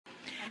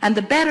And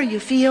the better you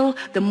feel,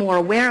 the more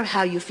aware of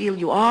how you feel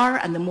you are,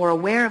 and the more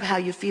aware of how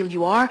you feel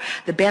you are,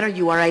 the better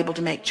you are able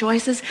to make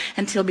choices,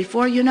 until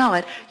before you know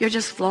it, you're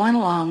just flowing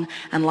along,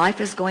 and life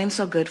is going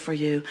so good for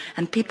you,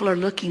 and people are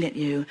looking at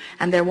you,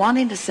 and they're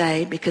wanting to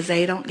say, because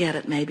they don't get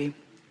it maybe,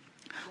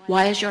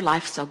 why is your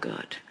life so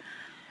good?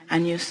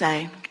 And you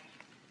say,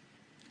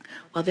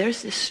 well,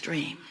 there's this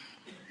stream.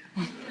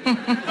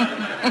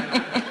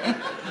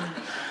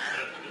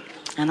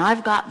 And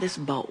I've got this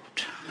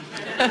boat.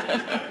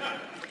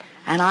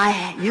 And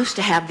I used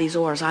to have these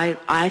oars.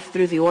 I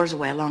threw the oars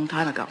away a long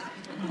time ago.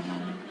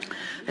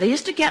 But I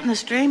used to get in the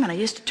stream, and I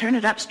used to turn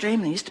it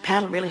upstream, and I used to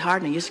paddle really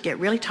hard, and I used to get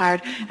really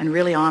tired and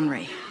really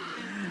ornery.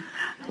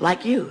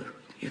 Like you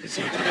could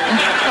say.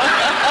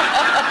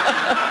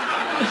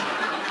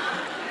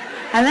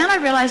 And then I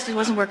realized it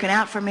wasn't working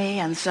out for me,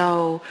 and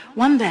so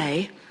one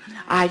day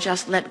I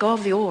just let go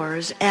of the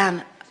oars,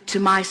 and to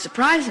my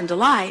surprise and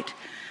delight,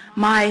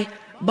 my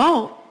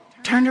boat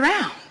turned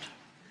around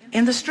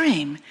in the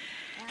stream.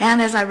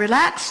 And as I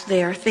relaxed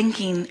there,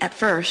 thinking at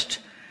first,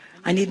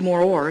 I need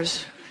more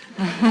oars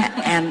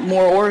and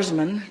more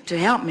oarsmen to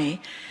help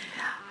me,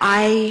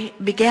 I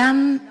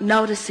began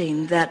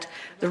noticing that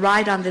the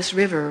ride on this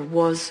river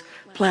was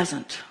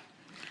pleasant,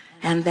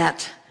 and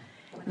that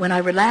when I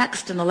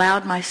relaxed and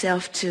allowed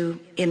myself to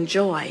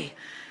enjoy,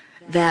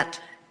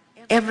 that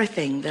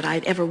everything that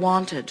I'd ever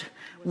wanted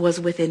was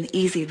within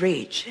easy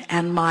reach,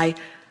 and my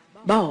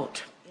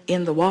boat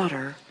in the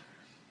water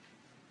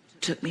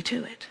took me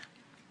to it.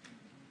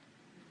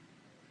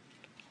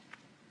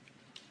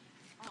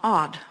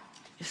 Odd,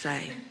 you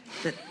say,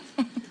 that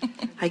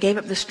I gave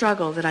up the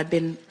struggle that I'd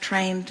been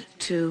trained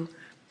to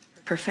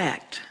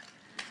perfect,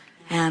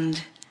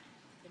 and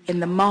in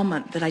the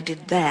moment that I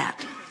did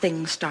that,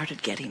 things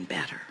started getting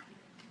better.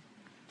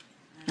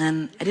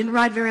 And I didn't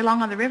ride very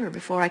long on the river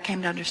before I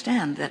came to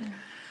understand that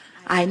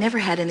I never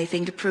had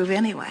anything to prove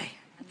anyway,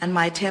 and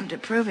my attempt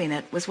at proving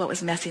it was what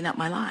was messing up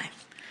my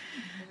life.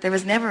 There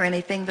was never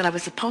anything that I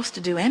was supposed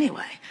to do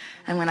anyway,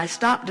 and when I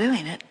stopped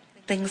doing it,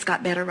 things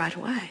got better right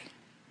away.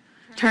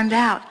 Turned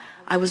out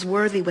I was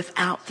worthy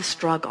without the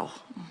struggle,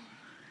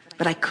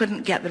 but I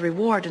couldn't get the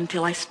reward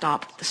until I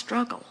stopped the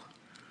struggle.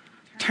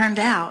 Turned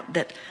out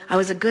that I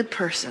was a good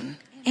person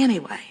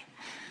anyway,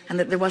 and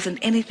that there wasn't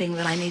anything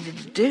that I needed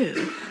to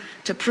do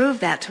to prove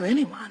that to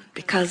anyone,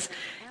 because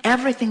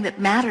everything that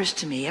matters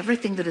to me,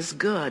 everything that is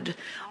good,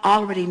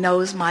 already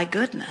knows my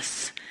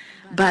goodness.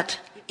 But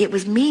it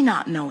was me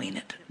not knowing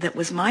it that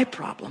was my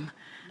problem,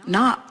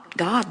 not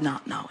God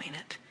not knowing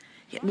it.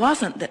 It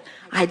wasn't that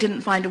I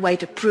didn't find a way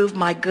to prove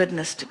my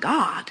goodness to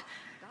God.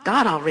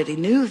 God already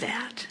knew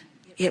that.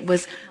 It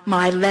was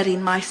my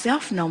letting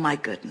myself know my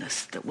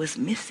goodness that was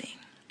missing.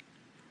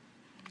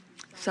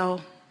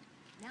 So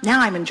now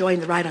I'm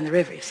enjoying the ride on the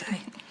river, you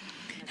say.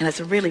 And it's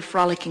a really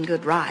frolicking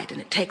good ride, and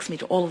it takes me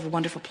to all of the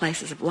wonderful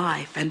places of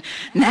life. And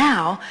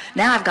now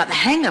I've got the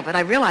hang of it.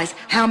 I realize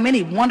how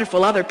many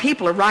wonderful other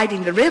people are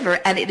riding the river,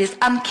 and it is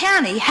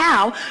uncanny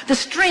how the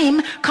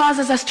stream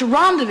causes us to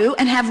rendezvous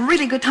and have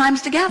really good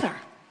times together.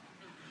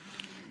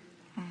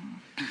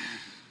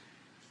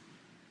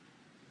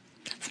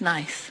 It's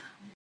nice.